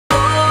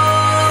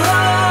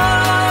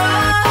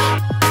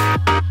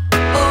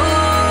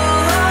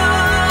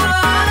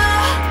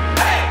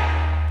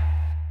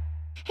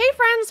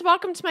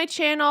welcome to my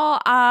channel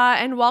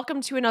and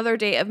welcome to another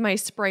day of my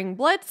spring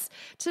blitz.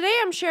 Today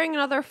I'm sharing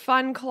another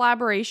fun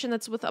collaboration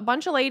that's with a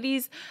bunch of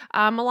ladies,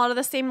 a lot of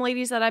the same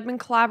ladies that I've been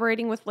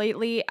collaborating with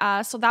lately.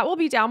 So that will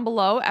be down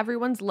below,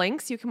 everyone's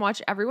links. You can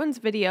watch everyone's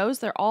videos.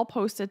 They're all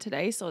posted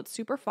today, so it's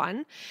super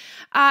fun.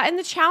 And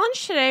the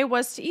challenge today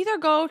was to either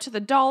go to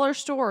the dollar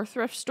store or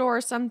thrift store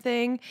or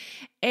something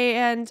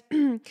and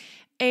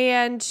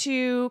and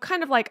to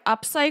kind of like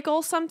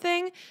upcycle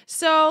something.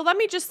 So let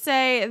me just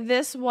say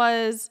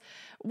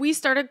we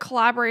started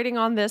collaborating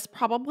on this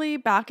probably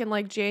back in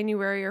like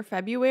January or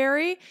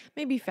February,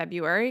 maybe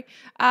February.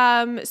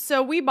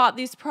 So we bought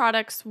these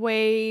products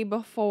way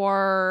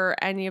before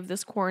any of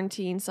this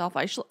quarantine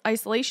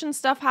self-isolation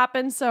stuff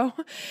happened. So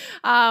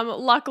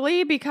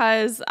luckily,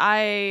 because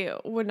I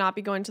would not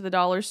be going to the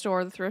dollar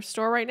store or the thrift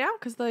store right now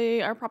because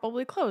they are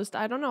probably closed.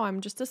 I don't know.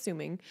 I'm just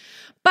assuming.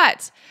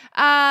 But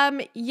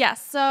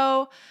yes,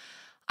 so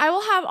I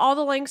will have all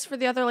the links for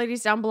the other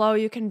ladies down below.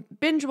 You can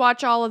binge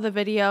watch all of the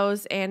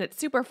videos and it's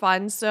super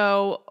fun.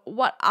 So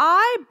what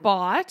I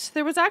bought,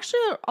 there was actually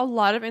a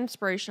lot of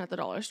inspiration at the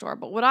dollar store,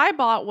 but what I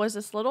bought was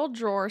this little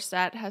drawer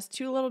set, has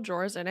 2 little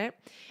drawers in it.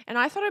 And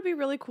I thought it'd be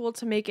really cool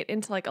to make it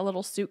into like a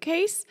little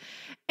suitcase.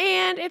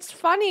 And it's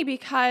funny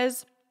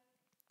because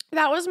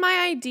that was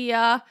my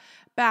idea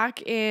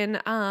back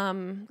in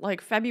like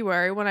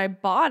February when I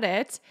bought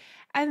it.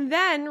 And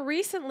then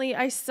recently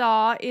I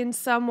saw in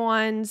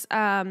someone's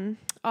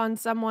on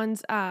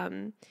someone's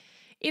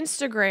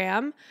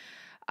Instagram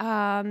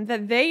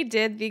that they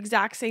did the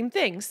exact same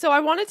thing. So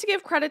I wanted to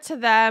give credit to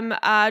them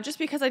just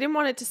because I didn't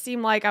want it to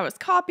seem like I was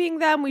copying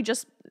them. We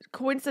just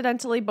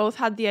coincidentally both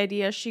had the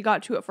idea. She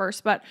got to it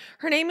first, but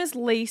her name is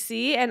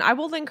Lacey, and I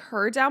will link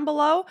her down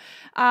below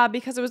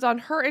because it was on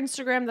her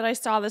Instagram that I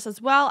saw this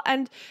as well.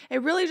 And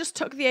it really just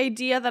took the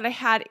idea that I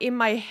had in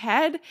my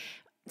head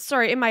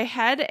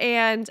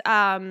and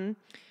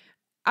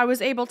I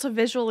was able to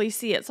visually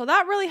see it. So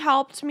that really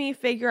helped me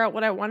figure out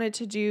what I wanted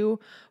to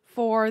do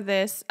for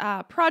this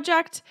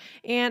project,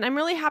 and I'm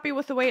really happy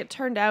with the way it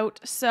turned out.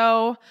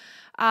 So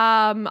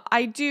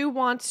I do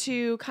want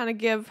to kind of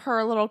give her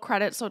a little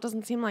credit so it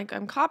doesn't seem like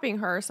I'm copying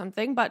her or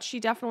something, but she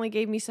definitely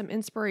gave me some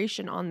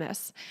inspiration on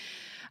this.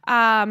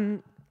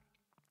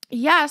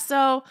 Yeah,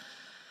 so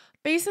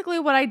basically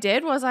what I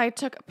did was I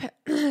took,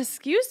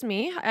 excuse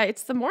me,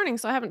 it's the morning,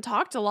 so I haven't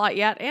talked a lot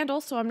yet. And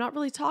also I'm not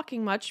really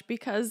talking much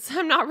because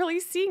I'm not really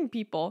seeing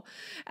people.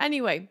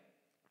 Anyway,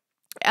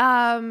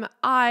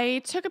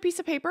 I took a piece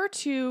of paper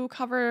to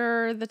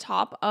cover the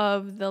top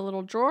of the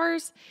little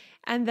drawers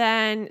and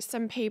then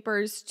some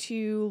papers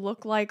to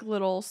look like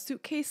little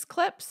suitcase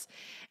clips.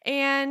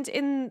 And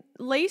in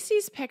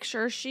Lacey's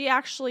picture, she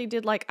actually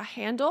did like a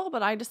handle,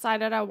 but I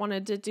decided I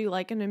wanted to do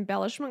like an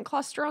embellishment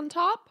cluster on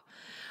top.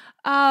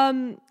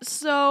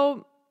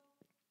 So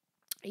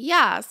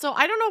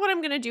I don't know what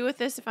I'm going to do with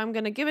this, if I'm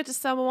going to give it to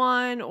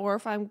someone or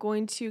if I'm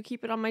going to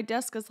keep it on my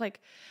desk as like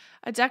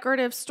a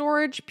decorative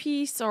storage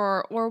piece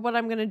or what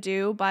I'm going to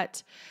do.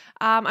 But,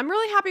 I'm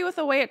really happy with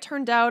the way it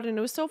turned out, and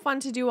it was so fun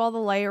to do all the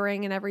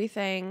layering and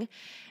everything.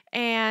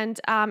 And,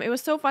 it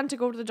was so fun to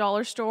go to the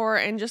dollar store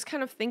and just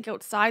kind of think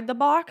outside the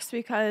box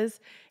because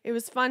it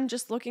was fun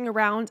just looking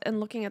around and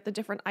looking at the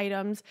different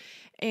items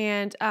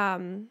and,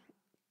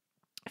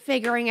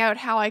 figuring out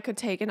how I could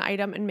take an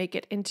item and make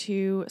it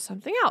into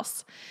something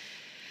else.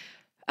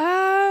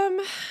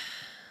 Yeah,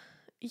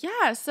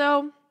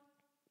 so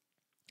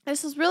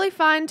this was really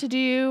fun to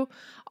do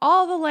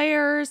all the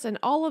layers and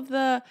all of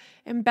the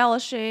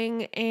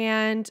embellishing,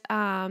 and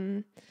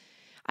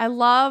I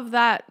love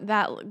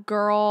that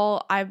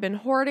girl. I've been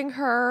hoarding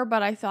her,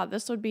 but I thought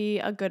this would be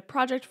a good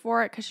project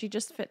for it because she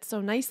just fits so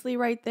nicely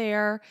right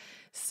there.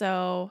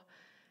 So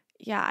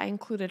yeah, I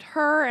included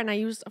her, and I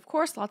used, of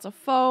course, lots of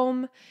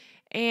foam.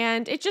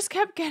 And it just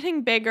kept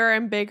getting bigger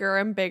and bigger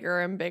and bigger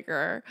and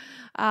bigger.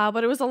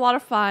 But it was a lot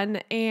of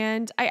fun.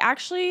 And I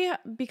actually,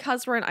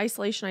 because we're in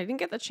isolation, I didn't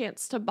get the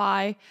chance to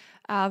buy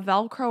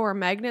Velcro or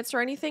magnets or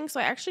anything.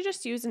 So I actually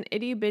just used an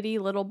itty bitty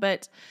little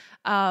bit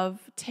of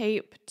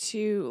tape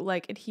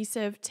like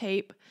adhesive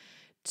tape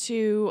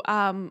to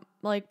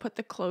like put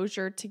the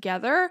closure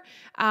together.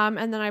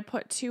 And then I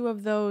put 2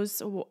 of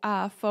those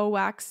faux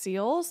wax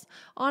seals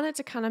on it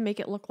to kind of make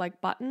it look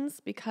like buttons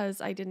because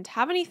I didn't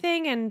have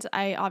anything and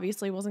I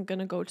obviously wasn't going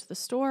to go to the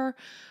store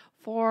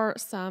for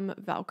some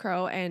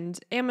Velcro, and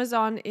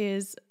Amazon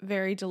is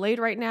very delayed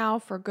right now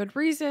for good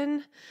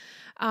reason.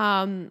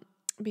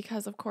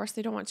 Because of course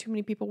they don't want too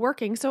many people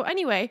working. So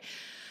anyway,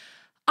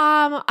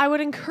 I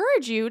would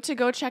encourage you to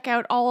go check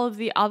out all of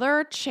the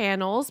other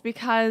channels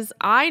because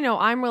I know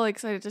I'm really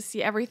excited to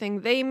see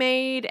everything they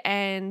made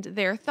and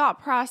their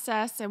thought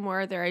process and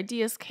where their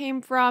ideas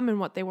came from and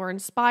what they were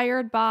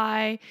inspired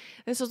by.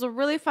 This was a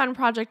really fun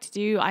project to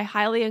do. I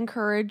highly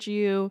encourage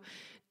you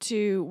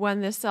to, when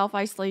this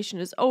self-isolation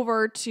is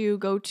over, to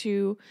go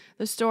to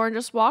the store and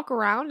just walk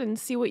around and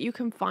see what you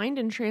can find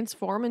and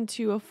transform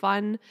into a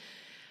fun,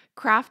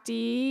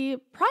 crafty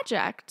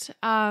project.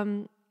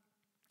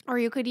 Or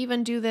you could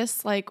even do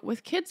this like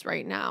with kids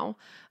right now.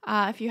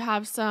 If you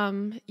have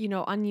some,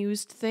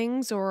 unused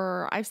things,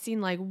 or I've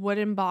seen like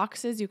wooden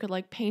boxes, you could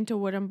like paint a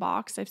wooden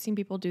box. I've seen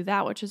people do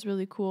that, which is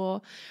really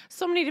cool.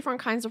 So many different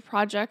kinds of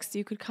projects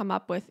you could come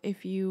up with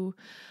if you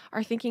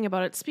are thinking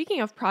about it.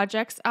 Speaking of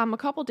projects, a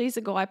couple days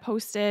ago, I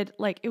posted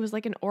it was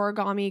like an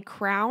origami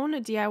crown,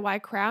 a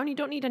DIY crown. You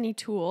don't need any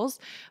tools,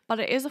 but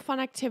it is a fun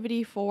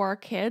activity for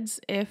kids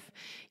if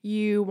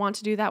you want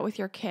to do that with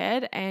your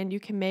kid, and you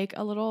can make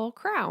a little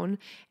crown.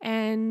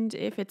 And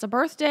if it's a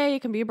birthday,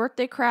 it can be a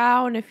birthday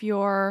crown. If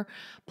you're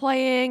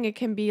playing, it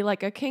can be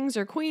like a king's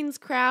or queen's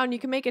crown. You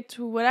can make it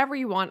to whatever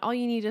you want. All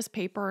you need is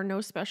paper,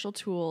 no special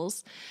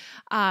tools.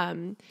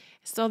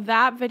 So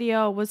that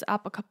video was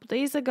up a couple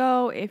days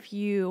ago. If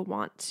you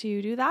want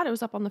to do that, it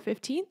was up on the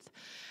 15th.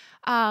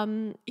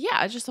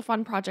 Yeah, it's just a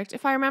fun project.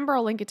 If I remember,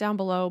 I'll link it down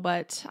below,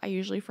 but I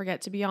usually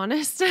forget, to be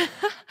honest.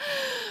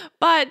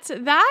 But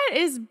that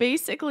is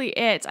basically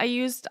it. I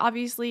used,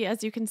 obviously,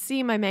 as you can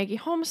see, my Maggie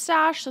home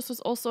stash. This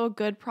was also a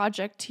good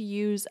project to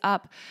use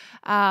up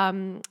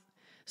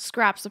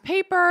scraps of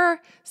paper.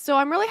 So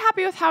I'm really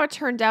happy with how it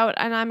turned out,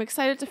 and I'm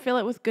excited to fill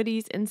it with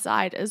goodies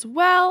inside as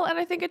well. And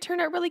I think it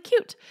turned out really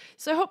cute.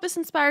 So I hope this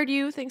inspired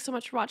you. Thanks so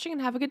much for watching,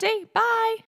 and have a good day. Bye.